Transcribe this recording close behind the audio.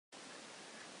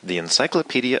The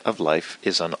Encyclopedia of Life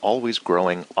is an always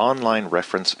growing online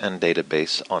reference and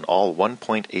database on all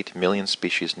 1.8 million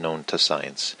species known to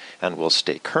science, and will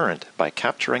stay current by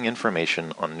capturing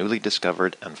information on newly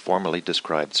discovered and formally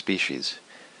described species.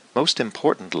 Most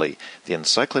importantly, the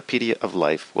Encyclopedia of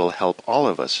Life will help all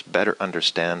of us better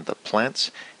understand the plants,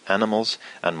 animals,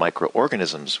 and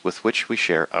microorganisms with which we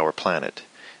share our planet.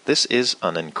 This is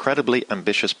an incredibly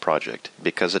ambitious project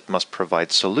because it must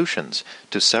provide solutions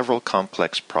to several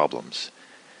complex problems.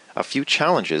 A few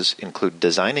challenges include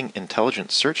designing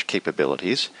intelligent search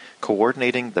capabilities,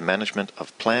 coordinating the management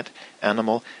of plant,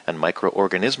 animal, and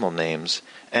microorganismal names,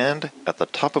 and, at the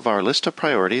top of our list of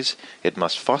priorities, it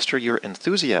must foster your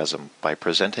enthusiasm by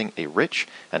presenting a rich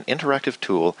and interactive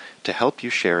tool to help you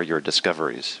share your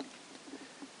discoveries.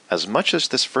 As much as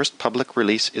this first public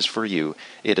release is for you,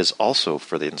 it is also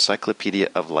for the Encyclopedia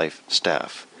of Life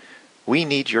staff. We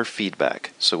need your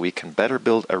feedback so we can better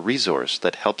build a resource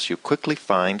that helps you quickly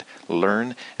find,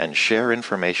 learn, and share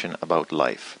information about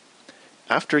life.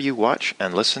 After you watch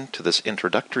and listen to this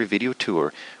introductory video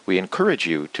tour, we encourage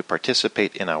you to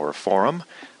participate in our forum,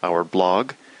 our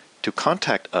blog, to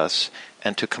contact us,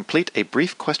 and to complete a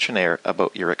brief questionnaire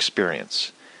about your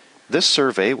experience. This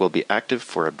survey will be active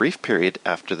for a brief period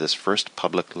after this first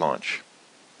public launch.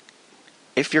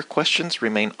 If your questions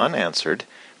remain unanswered,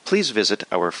 please visit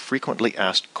our frequently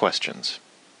asked questions.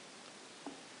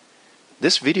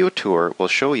 This video tour will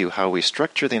show you how we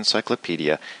structure the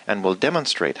encyclopedia and will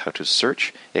demonstrate how to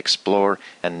search, explore,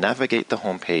 and navigate the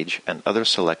homepage and other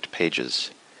select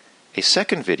pages. A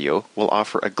second video will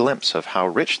offer a glimpse of how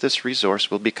rich this resource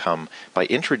will become by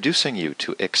introducing you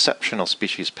to exceptional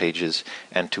species pages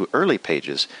and to early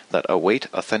pages that await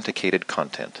authenticated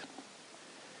content.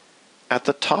 At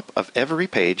the top of every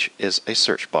page is a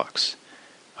search box.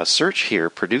 A search here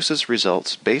produces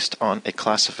results based on a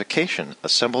classification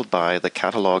assembled by the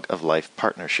Catalog of Life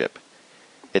Partnership.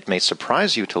 It may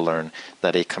surprise you to learn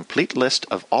that a complete list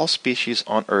of all species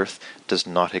on Earth does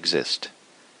not exist.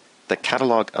 The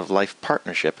Catalog of Life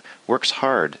Partnership works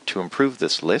hard to improve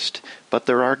this list, but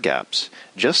there are gaps,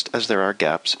 just as there are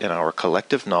gaps in our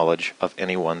collective knowledge of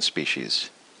any one species.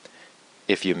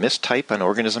 If you mistype an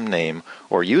organism name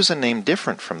or use a name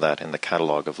different from that in the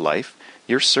Catalog of Life,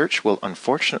 your search will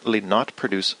unfortunately not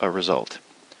produce a result.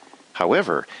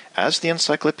 However, as the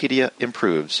encyclopedia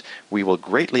improves, we will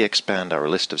greatly expand our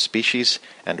list of species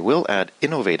and will add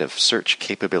innovative search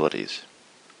capabilities.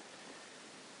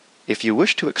 If you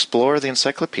wish to explore the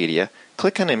encyclopedia,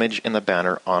 click an image in the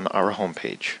banner on our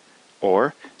homepage.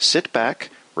 Or sit back,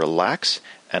 relax,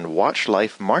 and watch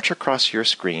life march across your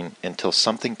screen until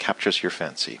something captures your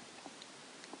fancy.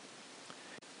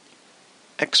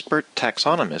 Expert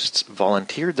taxonomists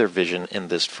volunteered their vision in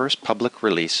this first public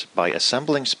release by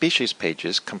assembling species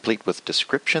pages complete with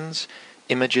descriptions,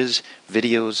 images,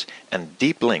 videos, and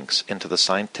deep links into the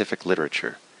scientific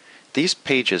literature. These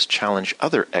pages challenge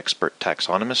other expert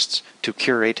taxonomists to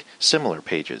curate similar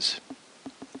pages.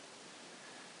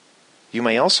 You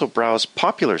may also browse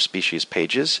popular species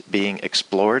pages being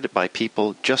explored by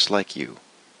people just like you.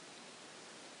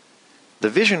 The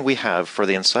vision we have for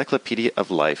the Encyclopedia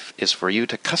of Life is for you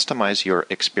to customize your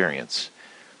experience.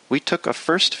 We took a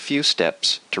first few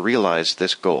steps to realize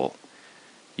this goal.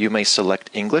 You may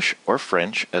select English or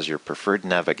French as your preferred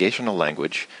navigational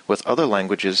language, with other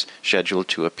languages scheduled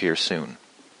to appear soon.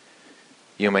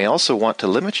 You may also want to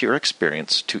limit your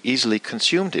experience to easily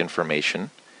consumed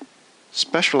information,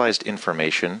 specialized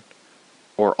information,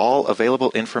 or all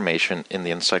available information in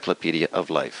the Encyclopedia of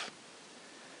Life.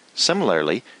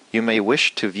 Similarly, you may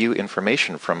wish to view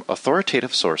information from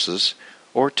authoritative sources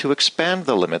or to expand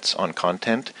the limits on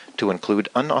content to include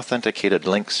unauthenticated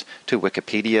links to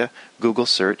Wikipedia, Google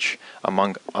Search,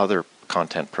 among other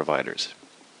content providers.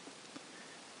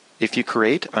 If you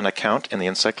create an account in the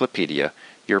encyclopedia,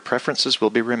 your preferences will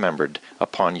be remembered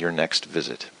upon your next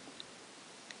visit.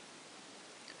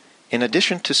 In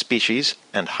addition to species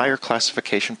and higher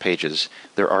classification pages,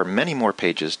 there are many more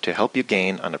pages to help you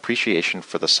gain an appreciation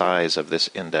for the size of this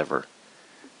endeavor.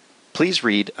 Please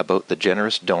read about the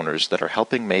generous donors that are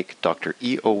helping make Dr.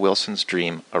 E.O. Wilson's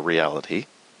dream a reality,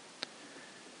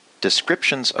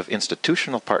 descriptions of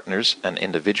institutional partners and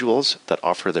individuals that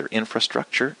offer their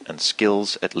infrastructure and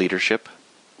skills at leadership,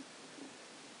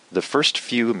 the first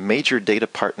few major data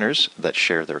partners that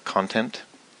share their content,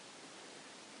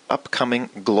 upcoming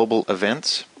global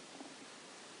events,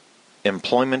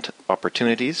 employment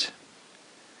opportunities,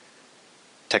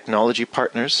 technology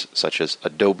partners such as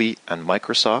Adobe and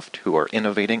Microsoft who are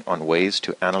innovating on ways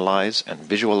to analyze and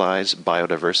visualize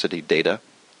biodiversity data,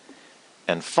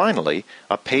 And finally,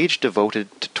 a page devoted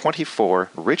to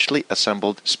 24 richly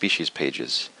assembled species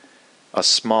pages. A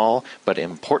small but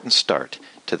important start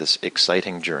to this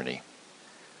exciting journey.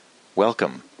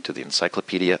 Welcome to the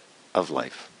Encyclopedia of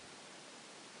Life.